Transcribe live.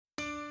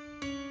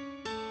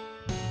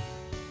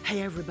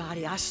Hey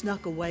everybody, I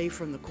snuck away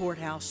from the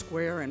courthouse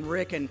square and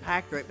Rick and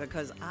Patrick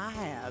because I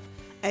have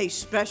a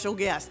special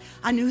guest.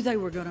 I knew they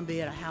were going to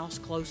be at a house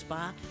close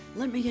by.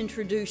 Let me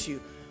introduce you.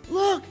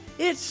 Look,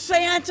 it's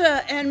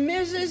Santa and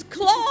Mrs.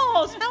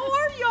 Claus. How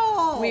are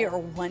y'all? We are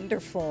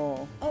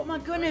wonderful. Oh my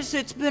goodness,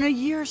 it's been a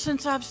year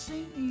since I've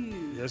seen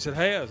you. Yes, it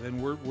has,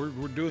 and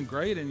we're doing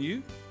great. And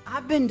you?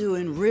 I've been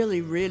doing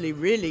really, really,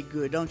 really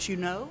good, don't you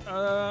know?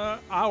 I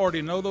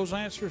already know those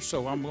answers,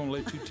 so I'm going to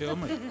let you tell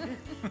me.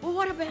 Well,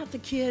 what about the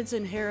kids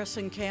in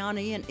Harrison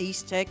County and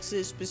East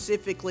Texas,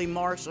 specifically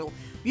Marshall?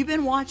 You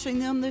been watching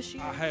them this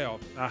year? I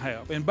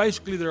have, and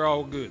basically they're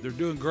all good. They're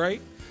doing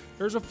great.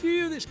 There's a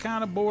few that's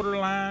kind of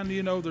borderline,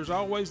 you know. There's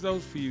always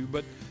those few,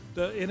 but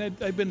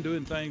they've been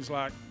doing things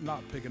like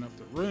not picking up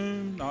the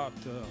room, not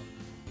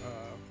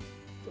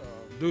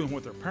doing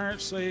what their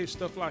parents say,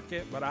 stuff like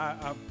that. But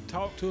I've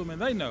talked to them,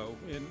 and they know,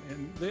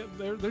 and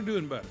they're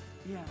doing better.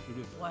 Yeah.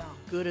 Wow.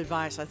 Good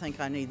advice. I think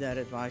I need that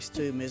advice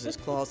too, Mrs.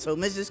 Claus. So,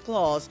 Mrs.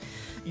 Claus,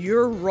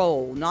 your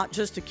role, not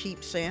just to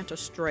keep Santa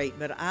straight,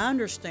 but I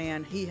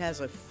understand he has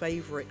a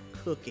favorite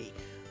cookie.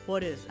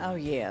 What is it? Oh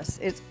yes,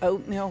 it's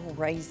oatmeal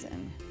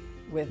raisin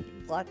with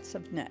lots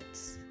of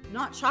nuts.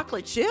 Not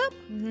chocolate chip?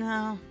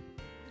 No.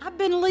 I've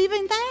been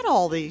leaving that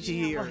all these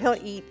years. Well,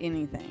 he'll eat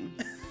anything.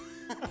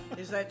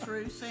 Is that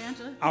true,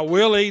 Santa? I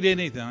will eat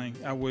anything.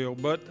 I will,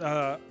 but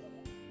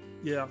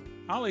yeah,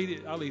 I'll eat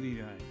it. I'll eat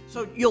anything.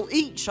 So you'll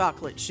eat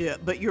chocolate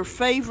chip, but your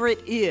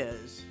favorite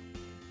is?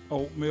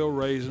 Oatmeal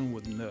raisin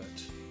with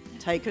nuts.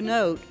 Take a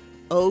note.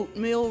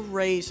 Oatmeal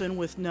raisin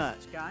with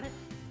nuts. Got it?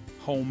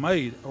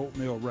 Homemade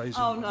oatmeal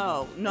raisin.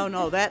 Oh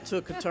no, that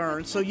took a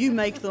turn. So you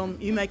make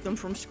them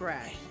from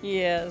scratch.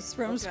 Yes,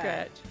 from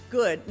scratch.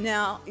 Good.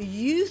 Now,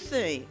 you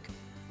think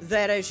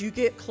that as you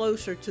get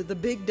closer to the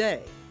big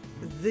day,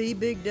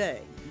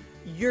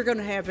 you're going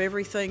to have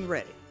everything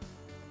ready?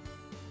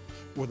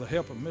 With the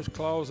help of Miss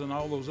Claus and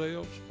all those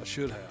elves, I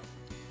should have.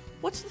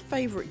 What's the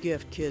favorite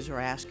gift kids are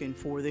asking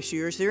for this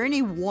year? Is there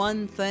any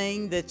one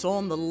thing that's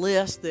on the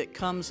list that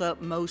comes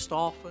up most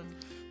often?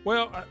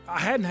 Well, I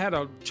hadn't had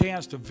a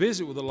chance to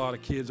visit with a lot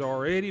of kids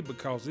already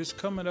because it's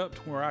coming up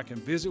to where I can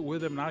visit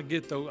with them, and I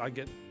get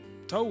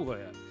told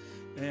that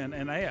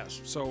and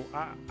asked. So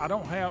I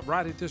don't have,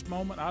 right at this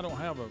moment, I don't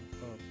have a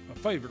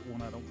favorite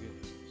one I don't get.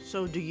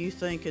 So do you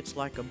think it's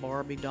like a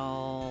Barbie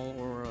doll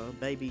or a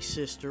baby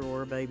sister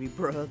or a baby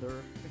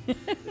brother?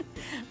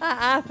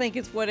 I think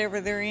it's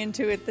whatever they're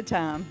into at the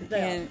time.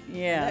 And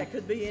yeah, that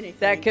could be anything.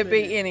 That could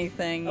be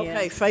anything.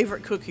 Okay, yes.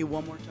 Favorite cookie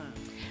one more time.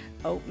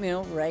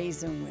 Oatmeal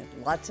raisin with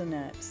lots of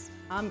nuts.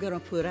 I'm going to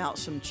put out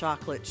some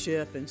chocolate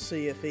chip and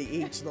see if he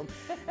eats them.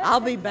 I'll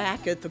be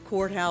back at the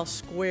courthouse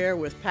square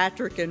with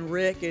Patrick and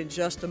Rick in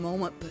just a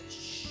moment, but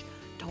shh,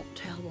 don't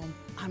tell them.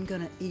 I'm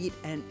going to eat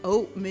an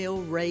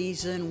oatmeal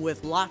raisin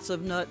with lots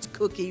of nuts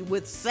cookie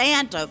with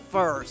Santa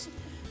first.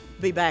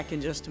 Be back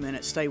in just a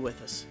minute. Stay with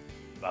us.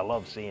 I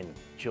love seeing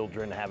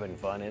children having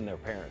fun in their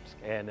parents,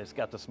 and it's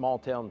got the small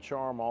town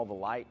charm, all the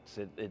lights.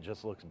 It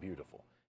just looks beautiful.